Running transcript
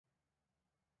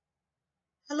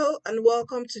Hello and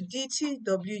welcome to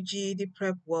DTW GED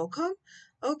Prep. Welcome.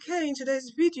 Okay, in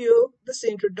today's video, this is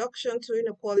introduction to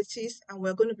inequalities, and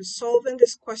we're going to be solving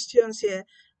these questions here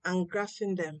and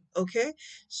graphing them. Okay,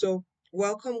 so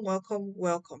welcome.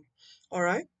 All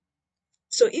right.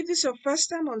 So if this is your first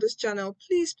time on this channel,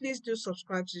 please do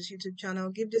subscribe to this YouTube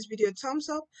channel. Give this video a thumbs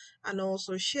up and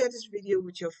also share this video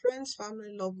with your friends,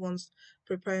 family, loved ones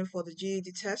preparing for the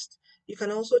GED test. You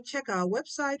can also check our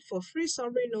website for free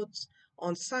summary notes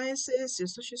on sciences, your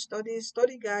social studies,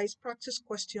 study guides, practice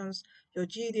questions, your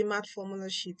GED math formula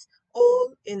sheets,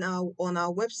 all on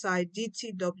our website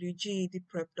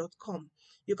dtwgedprep.com.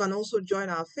 You can also join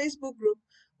our Facebook group.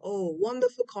 Oh,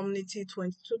 wonderful community,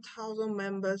 22,000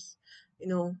 members. you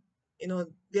know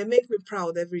they make me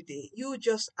proud every day. You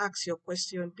just ask your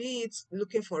question, be it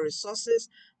looking for resources,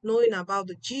 knowing about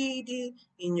the GED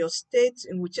in your state,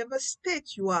 in whichever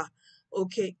state you are.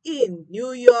 Okay, in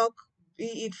New York,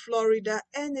 be it Florida,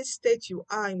 any state you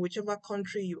are, in whichever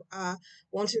country you are,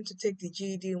 wanting to take the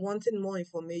GED, wanting more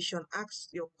information,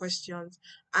 ask your questions,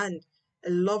 and a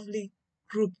lovely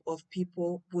group of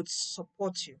people would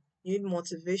support you. You need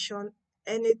motivation,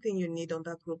 anything you need on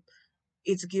that group,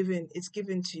 it's given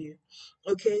to you.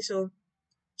 Okay, so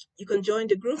you can join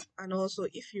the group, and also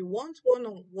if you want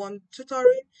one-on-one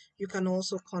tutoring, you can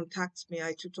also contact me.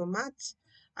 I tutor math,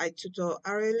 I tutor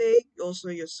RLA, also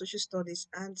your social studies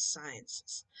and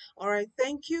sciences. All right,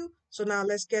 thank you. So now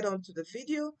let's get on to the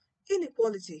video.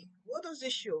 Inequality, what does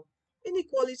it show?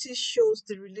 Inequality shows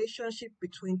the relationship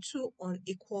between two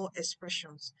unequal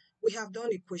expressions. We have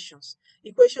done equations.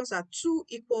 Equations are two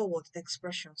equal what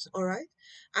expressions. All right,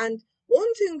 and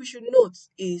one thing we should note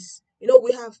is,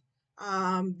 we have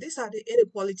these are the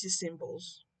inequality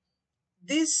symbols.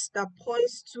 This that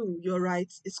points to your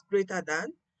right is greater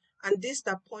than, and this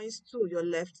that points to your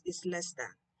left is less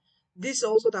than. This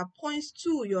also that points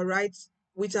to your right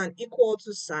with an equal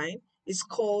to sign is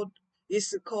called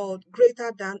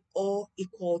greater than or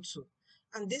equal to.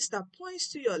 And this that points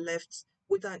to your left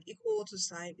with an equal to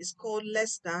sign is called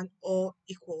less than or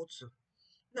equal to.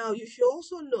 Now, you should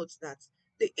also note that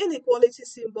the inequality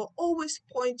symbol always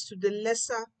points to the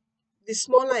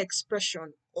smaller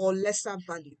expression or lesser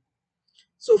value.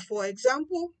 So, for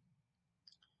example,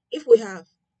 if we have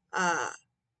uh,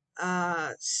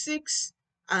 6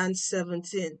 and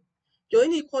 17, your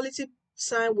inequality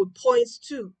sign would point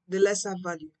to the lesser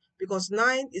value because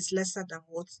 9 is lesser than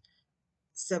what?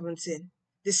 17.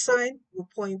 The sign will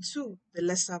point to the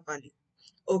lesser value.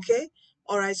 Okay,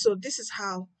 all right, so this is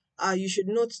how you should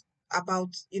note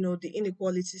about the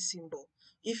inequality symbol.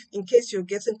 If in case you're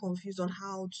getting confused on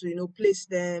how to place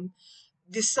them,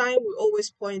 the sign will always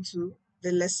point to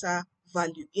the lesser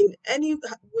value in any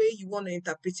way you want to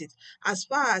interpret it. As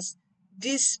far as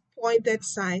this pointed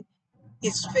sign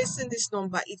is facing this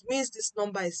number, it means this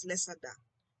number is lesser than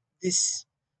this.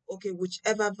 Okay,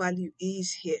 whichever value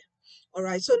is here. All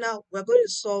right, so now we're going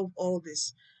to solve all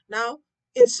this. Now,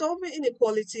 in solving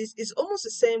inequalities, it's almost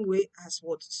the same way as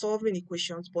what solving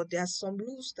equations, but there are some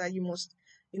rules that you must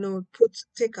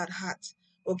take at heart.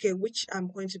 Okay, which I'm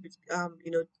going to be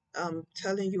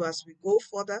telling you as we go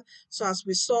further. So as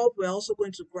we solve, we're also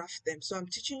going to graph them. So I'm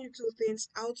teaching you two things: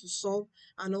 how to solve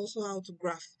and also how to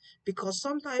graph, because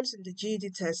sometimes in the GED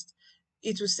test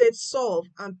it will say solve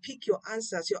and pick your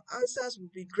answers. Your answers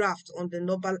will be graphed on the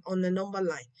number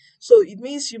line. So it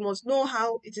means you must know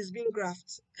how it is being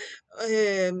graphed.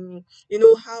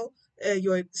 How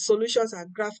your solutions are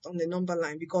graphed on the number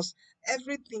line, because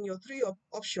everything, your three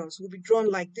options will be drawn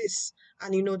like this,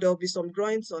 and there'll be some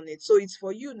drawings on it. So it's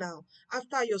for you now.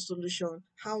 After your solution,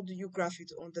 how do you graph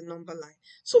it on the number line?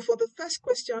 So for the first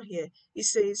question here, it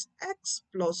says x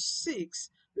plus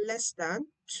 6 less than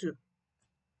 2.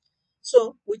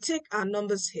 So we take our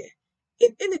numbers here.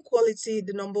 In inequality,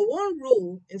 the number one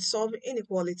rule in solving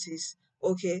inequalities,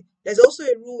 okay, there's also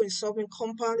a rule in solving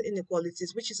compound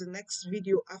inequalities, which is the next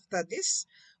video after this,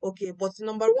 okay, but the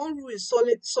number one rule is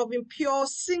solving pure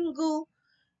single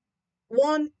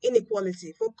one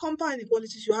inequality. For compound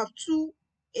inequalities, you have two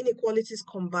inequalities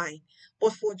combined,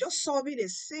 but for just solving a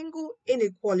single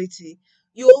inequality,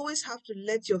 you always have to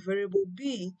let your variable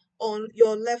be on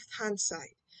your left hand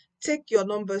side. Take your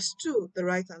numbers to the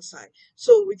right hand side.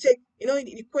 So we take, in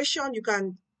the equation, you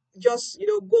can just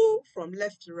go from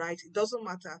left to right. It doesn't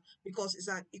matter because it's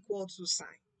an equal to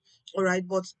sign. All right,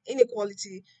 but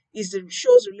inequality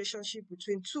shows relationship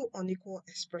between two unequal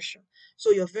expressions.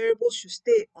 So your variables should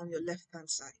stay on your left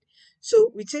hand side.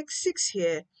 So we take 6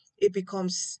 here, it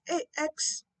becomes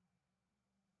ax,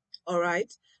 all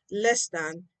right, less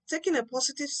than, taking a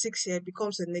positive 6 here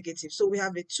becomes a negative. So we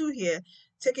have a 2 here,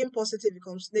 taking positive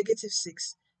becomes negative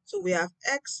 6. So we have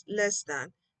x less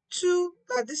than, 2,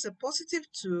 this is a positive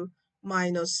 2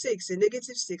 minus 6, a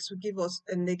negative 6 will give us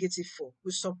a negative 4.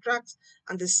 We subtract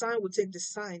and the sign will take the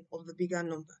sign of the bigger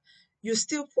number. You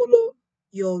still follow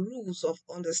your rules of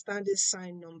understanding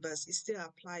sign numbers. It still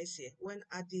applies here when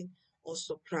adding or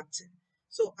subtracting.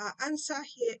 So our answer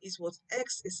here is what?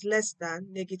 X is less than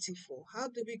negative 4. How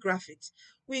do we graph it?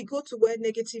 We go to where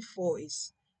negative 4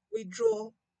 is. We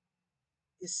draw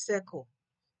a circle.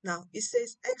 Now it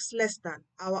says x less than.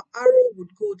 Our arrow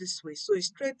would go this way. So a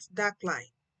straight dark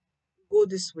line go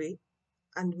this way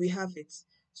and we have it.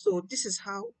 So this is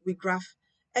how we graph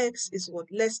x is what?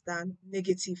 Less than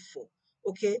negative 4.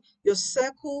 Okay, your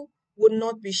circle would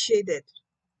not be shaded.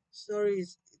 Sorry,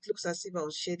 it looks as if I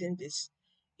was shading this.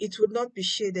 It would not be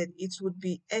shaded, it would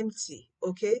be empty.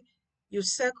 Okay, you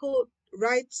circle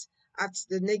right at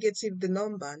the negative, the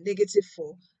number negative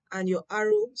 4, and your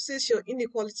arrow, since your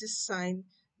inequality sign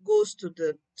goes to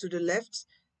the left,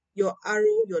 your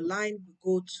arrow, your line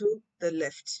will go to the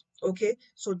left. Okay,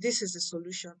 so this is the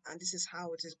solution and this is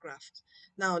how it is graphed.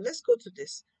 Now let's go to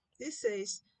this. This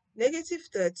says negative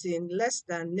 13 less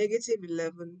than negative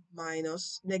 11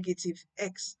 minus negative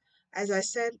x. As I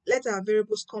said, let our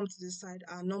variables come to this side,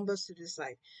 our numbers to this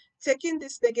side. Taking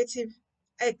this negative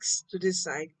x to this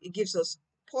side, it gives us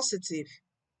positive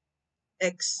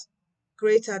x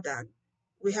greater than.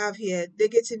 We have here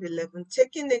negative 11.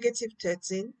 Taking negative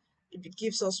 13, it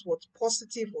gives us what?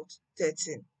 Positive what?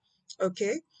 13.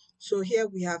 Okay, so here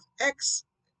we have x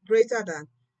greater than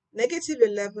negative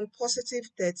 11, positive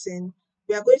 13.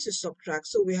 We are going to subtract.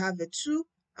 So we have a 2.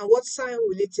 And what sign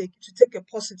will it take? To take a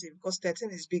positive because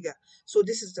 13 is bigger. So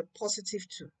this is the positive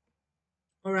 2.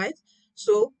 All right.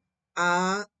 So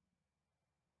our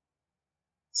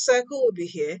circle will be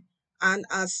here. And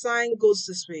our sign goes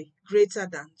this way, greater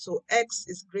than. So x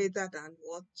is greater than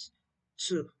what?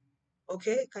 2.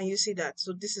 Okay, can you see that?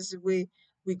 So this is the way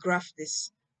we graph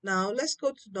this. Now let's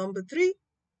go to number 3.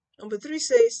 Number 3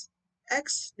 says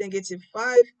x negative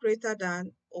 5 greater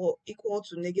than or equal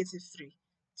to negative 3.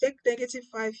 Take negative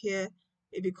 5 here,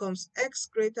 it becomes x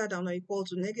greater than or equal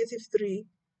to negative 3,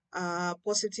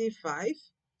 positive 5.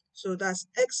 So that's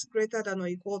x greater than or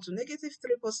equal to negative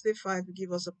 3 positive 5 will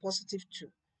give us a positive 2.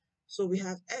 So we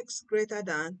have x greater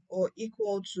than or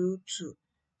equal to 2.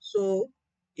 So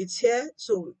it's here.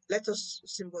 So let us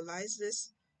symbolize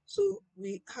this. So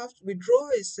we draw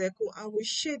a circle and we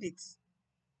shade it.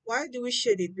 Why do we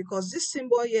shade it? Because this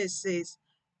symbol here says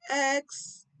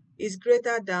x is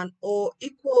greater than or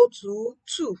equal to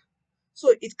 2.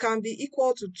 So it can be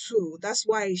equal to 2. That's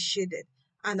why it's shaded.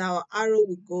 And our arrow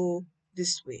will go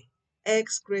this way.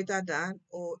 X greater than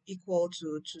or equal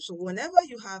to 2. So whenever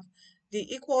you have the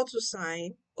equal to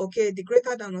sign, okay, the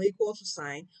greater than or equal to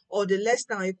sign, or the less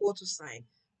than or equal to sign,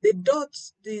 the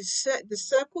dots, the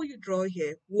circle you draw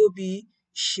here will be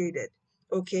shaded,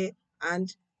 okay?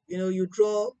 And you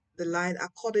draw the line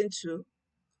according to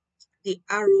the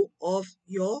arrow of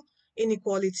your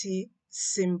inequality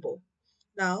symbol.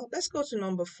 Now, let's go to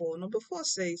number 4. Number 4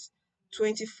 says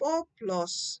 24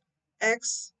 plus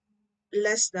x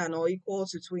less than or equal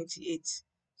to 28.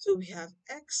 So we have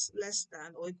x less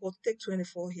than or equal to, take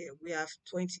 24 here. We have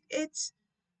 28.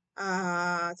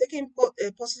 Taking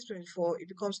positive 24, it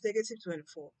becomes negative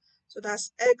 24. So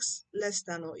that's x less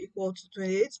than or equal to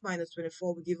 28 minus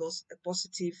 24 will give us a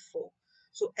positive 4.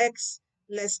 So x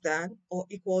less than or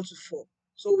equal to 4.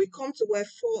 So we come to where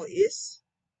 4 is.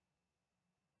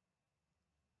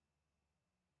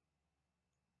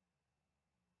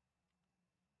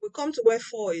 We come to where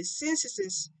 4 is. Since it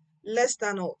is less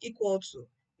than or equal to,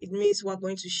 it means we're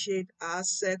going to shade our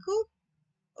circle,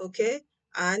 okay?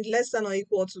 And less than or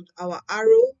equal to, our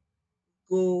arrow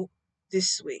go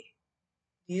this way.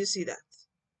 Do you see that?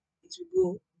 It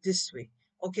will go this way.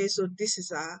 Okay, so this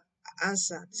is our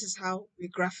answer. This is how we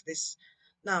graph this.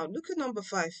 Now, look at number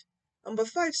 5. Number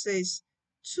 5 says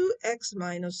 2x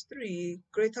minus 3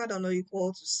 greater than or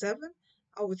equal to 7.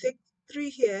 I will take 3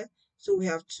 here. So we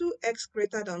have 2x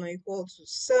greater than or equal to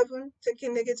 7.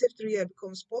 Taking negative 3 here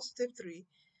becomes positive 3.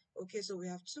 Okay, so we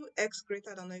have 2x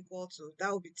greater than or equal to, that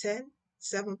will be 10.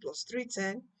 7 plus 3,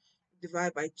 10.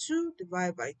 Divide by 2,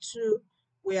 divide by 2.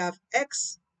 We have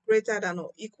x greater than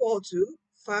or equal to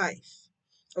 5.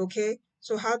 Okay,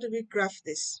 so how do we graph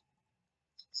this?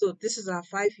 So this is our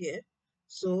 5 here.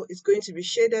 So it's going to be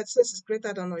shaded since it's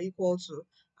greater than or equal to,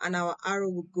 and our arrow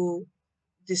will go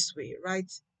this way,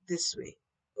 right? This way.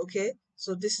 Okay,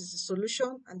 so this is the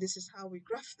solution and this is how we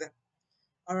graph them.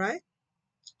 All right.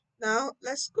 Now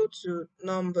let's go to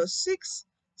number 6.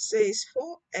 Says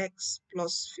 4x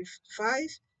plus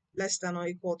 5 less than or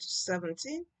equal to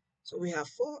 17. So we have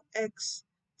 4x.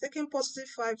 Taking positive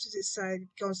 5 to the side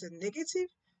becomes a negative.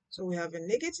 So we have a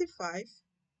negative 5.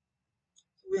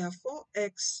 We have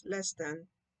 4x less than.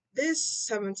 This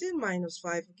 17 minus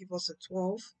 5 will give us a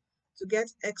 12. To get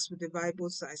x, we divide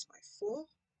both sides by 4.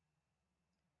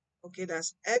 Okay,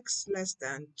 that's x less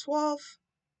than 12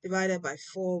 divided by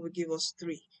 4 will give us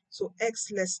 3. So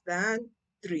x less than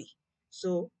 3.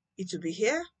 So it will be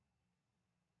here.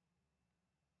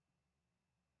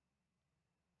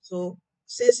 So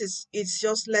since it's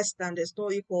just less than, there's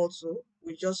no equal to,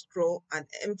 we just draw an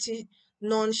empty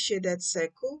non-shaded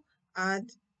circle and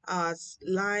our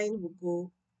line will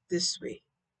go this way.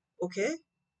 Okay,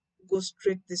 go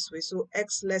straight this way. So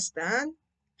x less than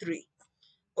 3.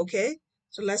 Okay,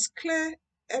 so let's clear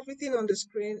everything on the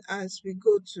screen as we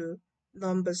go to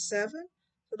number 7.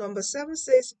 So number 7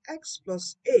 says x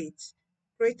plus 8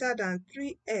 greater than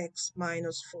 3x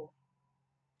minus 4.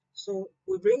 So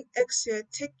we bring x here,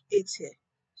 take 8 here.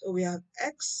 So we have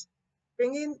x,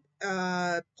 bringing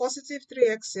positive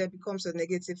 3x here becomes a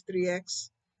negative 3x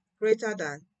greater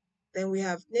than. Then we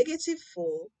have negative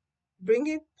 4,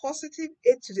 bringing positive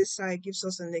 8 to this side gives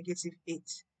us a negative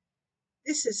 8.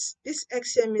 This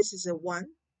x here means is a 1.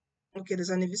 Okay, there's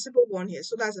an invisible 1 here.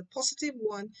 So that's a positive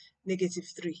 1, negative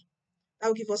 3. That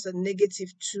will give us a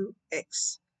negative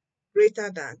 2x greater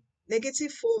than.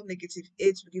 Negative 4, negative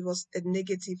 8 will give us a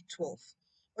negative 12.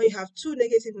 When you have two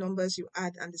negative numbers, you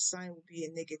add and the sign will be a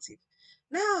negative.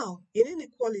 Now, in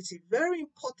inequality, very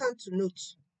important to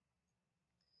note,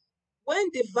 when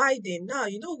dividing, now,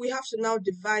 we have to now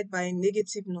divide by a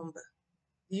negative number.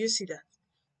 Do you see that?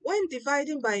 When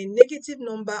dividing by a negative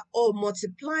number or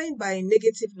multiplying by a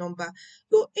negative number,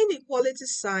 your inequality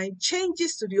sign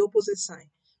changes to the opposite sign.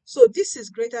 So this is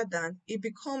greater than, it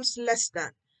becomes less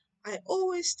than. I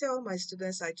always tell my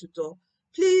students I tutor,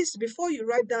 please, before you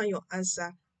write down your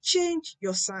answer, change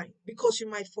your sign because you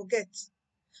might forget.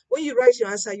 When you write your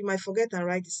answer, you might forget and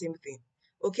write the same thing.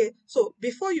 Okay, so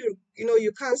before you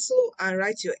cancel and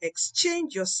write your x,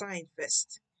 change your sign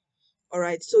first. All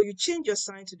right, so you change your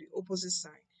sign to the opposite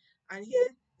sign. And here,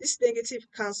 this negative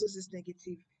cancels this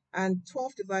negative, and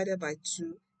 12 divided by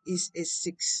 2 is a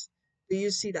 6. Do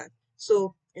you see that?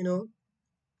 So,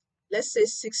 let's say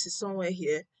 6 is somewhere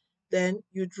here. Then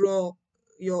you draw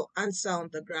your answer on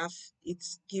the graph. It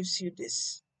gives you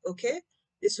this, okay?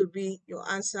 This will be your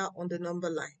answer on the number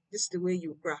line. This is the way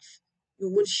you graph. You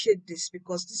won't shade this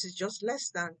because this is just less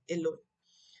than alone.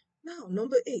 Now,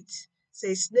 number 8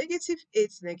 says negative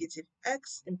 8 negative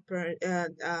x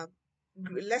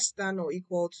less than or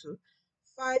equal to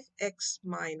 5x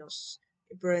minus,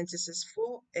 in parentheses,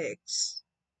 4x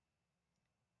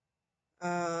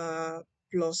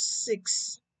plus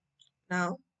 6.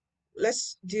 Now,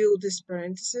 let's deal this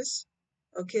parentheses.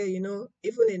 Okay,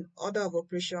 even in order of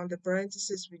operation, the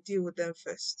parentheses, we deal with them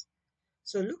first.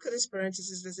 So look at this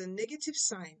parenthesis, there's a negative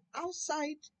sign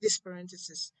outside this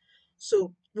parenthesis.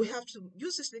 So we have to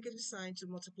use this negative sign to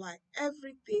multiply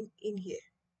everything in here.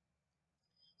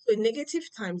 So a negative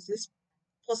times this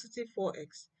positive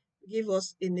 4x will give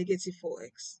us a negative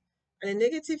 4x. And a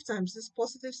negative times this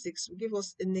positive 6 will give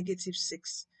us a negative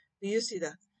 6. Do you see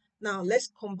that? Now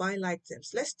let's combine like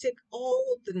terms. Let's take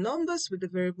all the numbers with the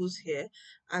variables here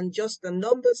and just the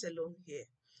numbers alone here.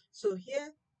 So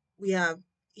here we have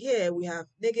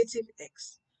negative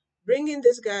x. Bringing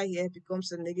this guy here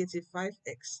becomes a negative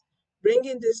 5x.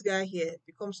 Bringing this guy here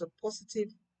becomes a positive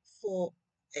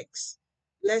 4x.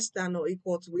 Less than or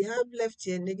equal to, we have left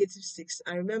here negative 6.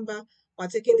 And remember, we're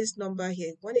taking this number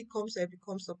here. When it comes here, it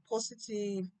becomes a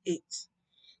positive 8.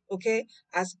 Okay,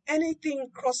 as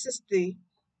anything crosses the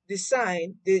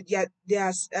sign, the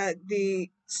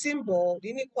symbol, the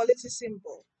inequality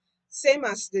symbol, same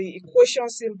as the equation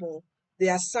symbol,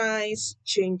 their signs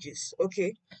changes.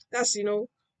 Okay, that's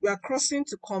we are crossing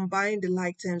to combine the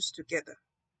like terms together.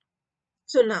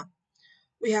 So now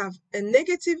we have a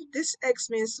negative, this x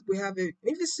means we have an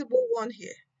invisible 1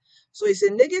 here. So it's a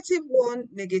negative 1,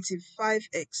 negative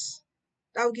 5x.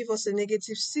 That will give us a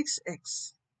negative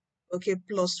 6x, okay,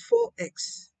 plus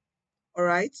 4x, all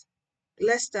right?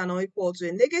 Less than or equal to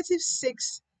a negative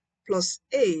 6 plus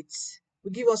 8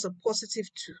 will give us a positive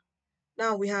 2.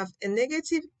 Now we have a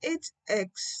negative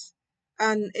 8x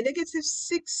and a negative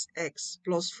 6x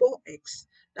plus 4x.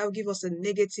 That will give us a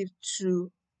negative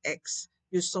 2x.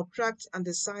 You subtract and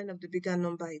the sign of the bigger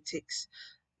number it takes.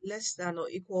 Less than or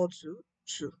equal to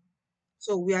 2.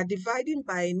 So we are dividing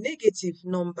by a negative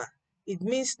number. It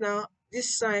means now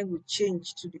this sign will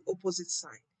change to the opposite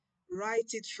sign.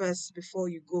 Write it first before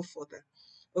you go further.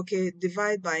 Okay,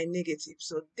 divide by a negative.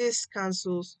 So this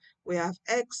cancels. We have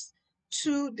x.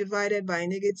 2 divided by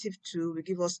negative 2 will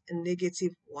give us a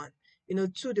negative 1.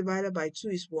 2 divided by 2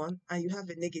 is 1, and you have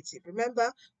a negative.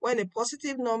 Remember, when a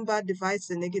positive number divides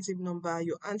the negative number,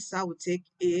 your answer will take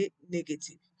a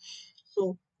negative.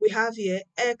 So we have here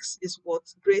x is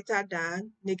what? Greater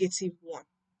than negative 1.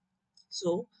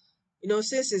 So,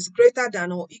 since it's greater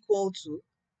than or equal to,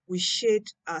 we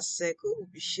shade our circle, will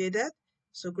be shaded.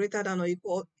 So greater than or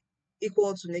equal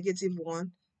to negative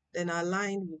 1, then our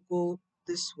line will go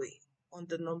this way on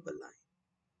the number line.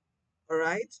 All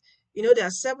right. There are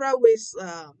several ways,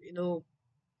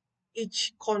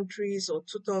 each countries or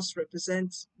tutors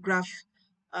represent graph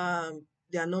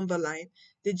their number line.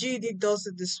 The GED does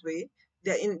it this way.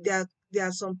 There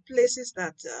are some places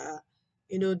that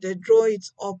they draw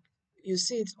it up. You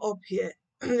see it up here.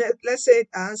 Let's say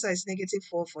our answer is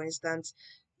 -4, for instance.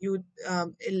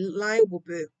 A line will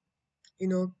be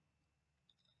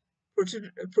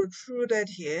protruded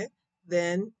here.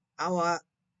 Then our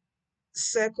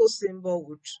circle symbol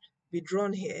would be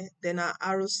drawn here, then our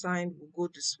arrow sign will go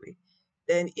this way.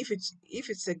 Then if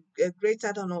it's a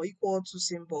greater than or equal to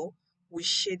symbol, we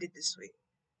shade it this way.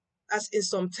 As in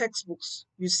some textbooks,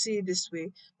 you see it this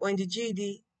way. But in the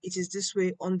GED, it is this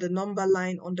way on the number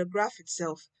line, on the graph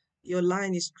itself, your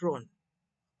line is drawn.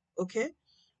 Okay?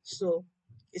 So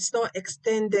it's not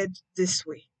extended this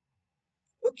way.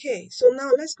 Okay, so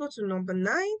now let's go to number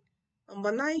 9.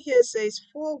 Number 9 here says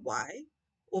 4y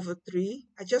over 3.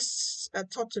 I just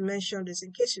thought to mention this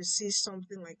in case you see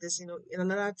something like this, in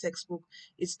another textbook,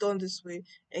 it's done this way,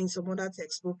 and in some other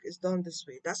textbook, it's done this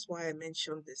way. That's why I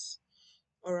mentioned this.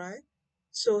 All right.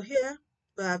 So here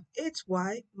we have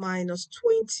 8y minus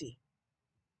 20.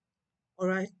 All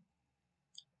right.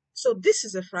 So this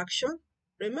is a fraction.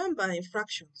 Remember, in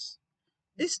fractions,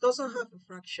 this doesn't have a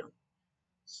fraction.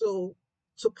 So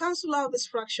to cancel out this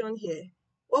fraction here,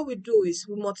 what we do is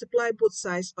we multiply both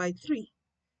sides by 3.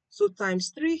 So times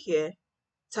 3 here,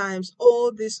 times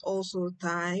all this also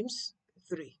times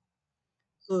 3.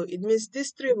 So it means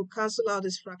this 3 will cancel out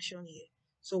this fraction here.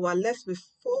 So we're left with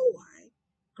 4y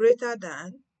greater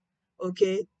than,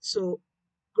 okay, so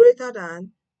greater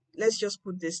than, let's just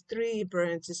put this 3 in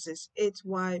parentheses,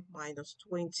 8y minus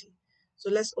 20. So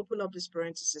let's open up this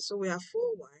parenthesis. So we have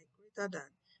 4y greater than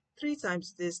 3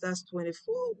 times this, that's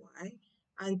 24y,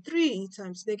 and 3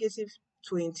 times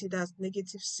 -20, that's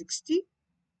 -60,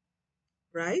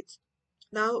 right?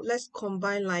 Now let's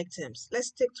combine like terms.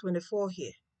 Let's take 24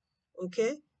 here,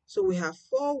 okay? So we have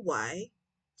 4y,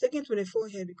 taking 24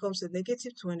 here becomes a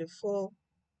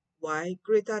 -24y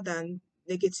greater than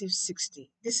 -60.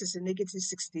 This is a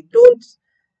 -60. Don't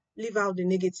leave out the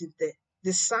negative there.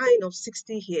 The sign of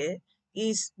 60 here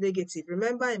is negative.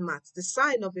 Remember in math, the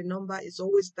sign of a number is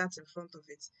always that in front of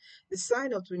it. The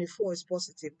sign of 24 is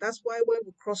positive. That's why when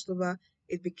we crossed over,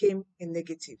 it became a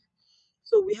negative.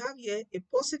 So we have here a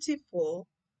 +4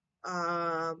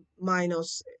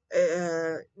 minus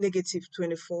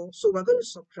 -24. So we're going to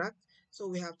subtract. So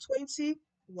we have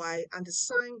 20y, and the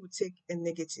sign will take a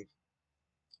negative.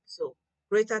 So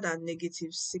greater than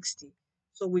 -60.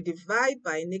 So we divide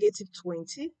by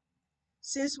 -20.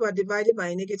 Since we're dividing by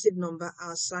a negative number,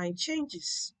 our sign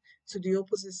changes to the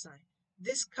opposite sign.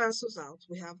 This cancels out.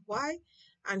 We have y,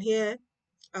 and here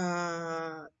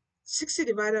 60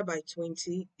 divided by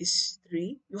 20 is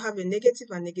 3. You have a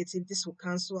negative and negative. This will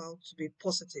cancel out to be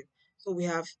positive. So we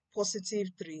have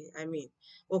 +3,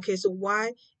 Okay, so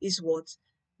y is what?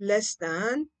 Less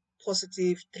than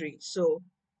 +3. So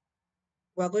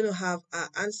we're going to have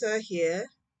our answer here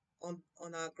on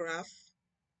our graph.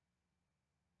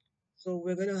 So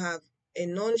we're going to have a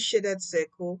non-shaded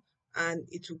circle, and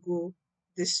it will go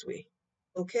this way.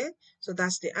 Okay, so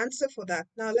that's the answer for that.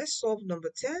 Now let's solve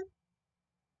number 10.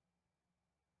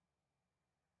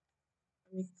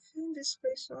 Let me clean this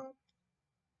space up.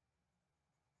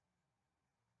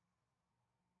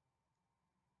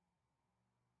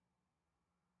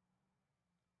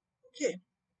 Okay,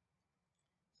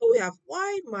 so we have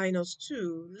y minus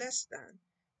 2 less than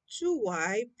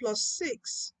 2y plus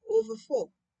 6 over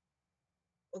 4.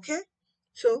 Okay,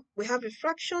 so we have a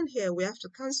fraction here. We have to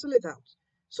cancel it out.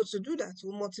 So to do that,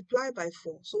 we'll multiply by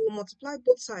 4. So we'll multiply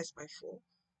both sides by 4.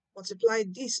 Multiply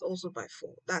this also by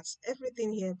 4. That's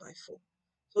everything here by 4.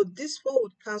 So this 4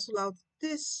 would cancel out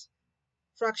this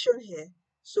fraction here.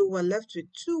 So we're left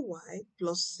with 2y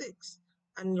plus 6.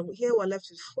 And here we're left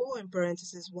with 4 in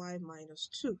parentheses y minus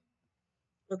 2.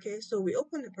 Okay, so we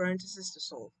open the parentheses to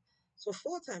solve. So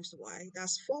 4 times y,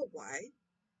 that's 4y.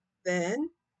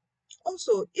 Then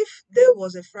also, if there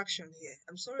was a fraction here,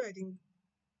 I'm sorry I didn't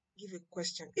give a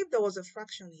question. If there was a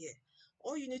fraction here,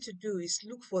 all you need to do is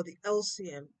look for the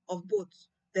LCM of both,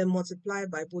 then multiply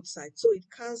by both sides. So it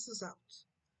cancels out.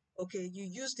 Okay, you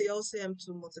use the LCM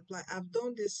to multiply. I've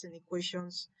done this in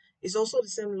equations. It's also the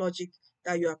same logic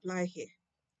that you apply here.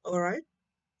 All right.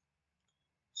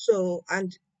 So,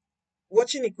 and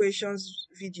watching equations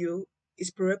video is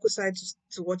prerequisite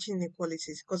to watching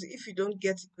inequalities, because if you don't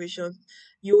get equations,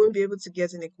 you won't be able to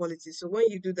get inequalities. So when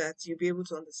you do that, you'll be able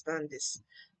to understand this,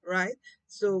 right?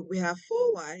 So we have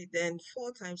 4y, then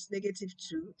 4 times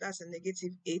 -2, that's a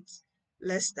 -8,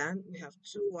 less than, we have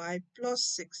 2y plus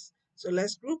 6. So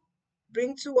let's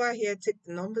bring 2y here, take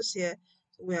the numbers here.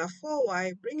 So we have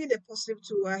 4y, bringing the positive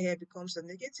 2y here becomes a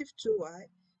 -2y,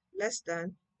 less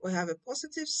than, we have a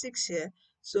positive 6 here.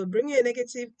 So bringing a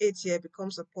 -8 here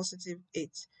becomes a positive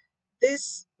 8.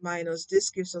 This minus this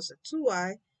gives us a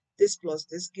 2y. This plus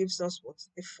this gives us what?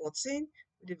 A 14.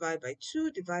 We divide by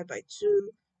 2, divide by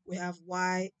 2. We have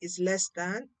y is less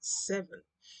than 7.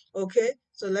 Okay,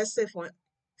 so let's say for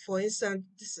instance,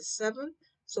 this is 7.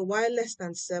 So y less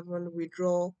than 7, we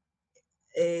draw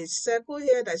a circle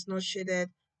here that's not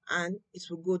shaded, and it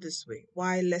will go this way,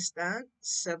 y less than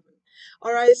 7.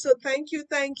 All right, so thank you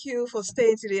for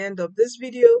staying to the end of this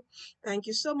video. Thank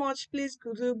you so much. Please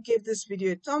could you give this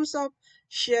video a thumbs up,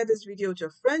 share this video with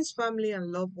your friends, family,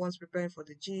 and loved ones preparing for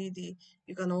the GED.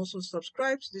 You can also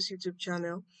subscribe to this YouTube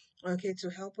channel, okay, to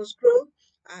help us grow.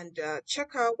 And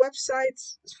check our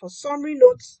website for summary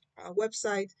notes, our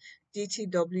website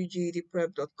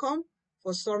dtwgedprep.com,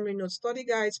 for summary notes, study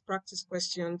guides, practice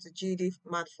questions, GED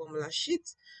Math formula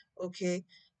sheet. Okay,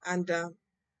 and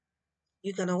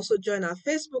you can also join our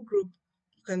Facebook group.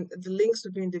 The links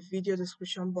will be in the video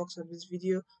description box of this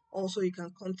video. Also, you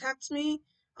can contact me.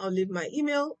 I'll leave my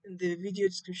email in the video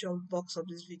description box of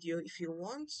this video. If you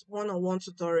want one-on-one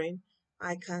tutoring,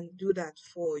 I can do that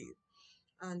for you.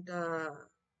 And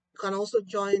you can also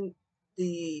join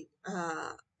the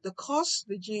course,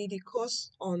 the GED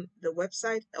course, on the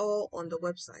website or on the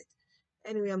website.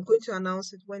 Anyway, I'm going to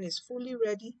announce it when it's fully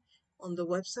ready on the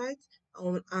website. I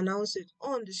will announce it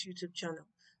on this YouTube channel.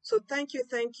 So thank you.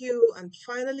 And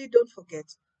finally, don't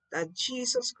forget that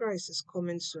Jesus Christ is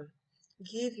coming soon.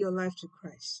 Give your life to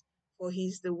Christ, for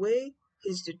He's the way,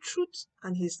 He's the truth,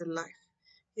 and He's the life.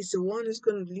 He's the one who's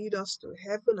going to lead us to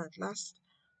heaven at last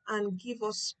and give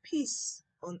us peace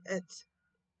on earth.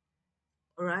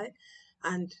 All right?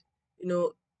 And,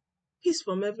 peace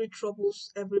from every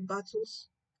troubles, every battles.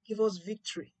 Give us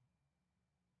victory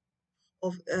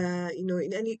of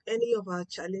in any of our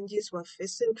challenges we're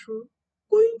facing through,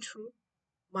 going through,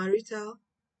 marital,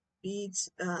 be it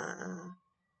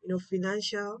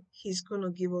financial. He's gonna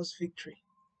give us victory.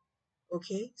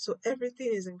 Okay, so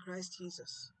everything is in Christ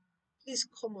Jesus. Please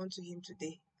come unto Him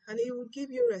today, and He will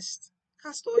give you rest.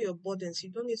 Cast all your burdens.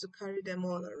 You don't need to carry them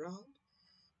all around.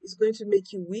 It's going to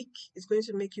make you weak. It's going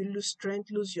to make you lose strength,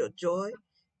 lose your joy.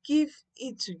 Give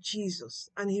it to Jesus,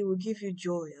 and He will give you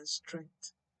joy and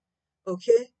strength.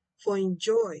 Okay? For in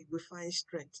joy we find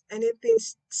strength. Anything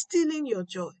stealing your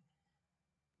joy,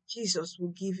 Jesus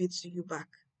will give it to you back.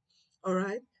 All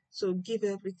right? So give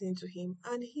everything to Him,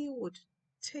 and He would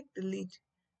take the lead,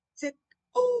 take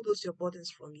all those your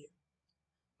burdens from you.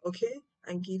 Okay?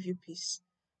 And give you peace.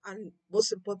 And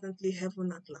most importantly,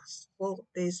 heaven at last. For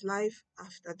there is life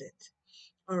after death.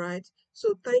 All right.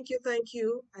 So thank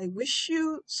you. I wish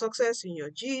you success in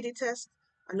your GED test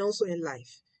and also in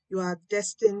life. You are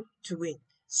destined to win.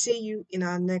 See you in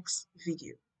our next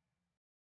video.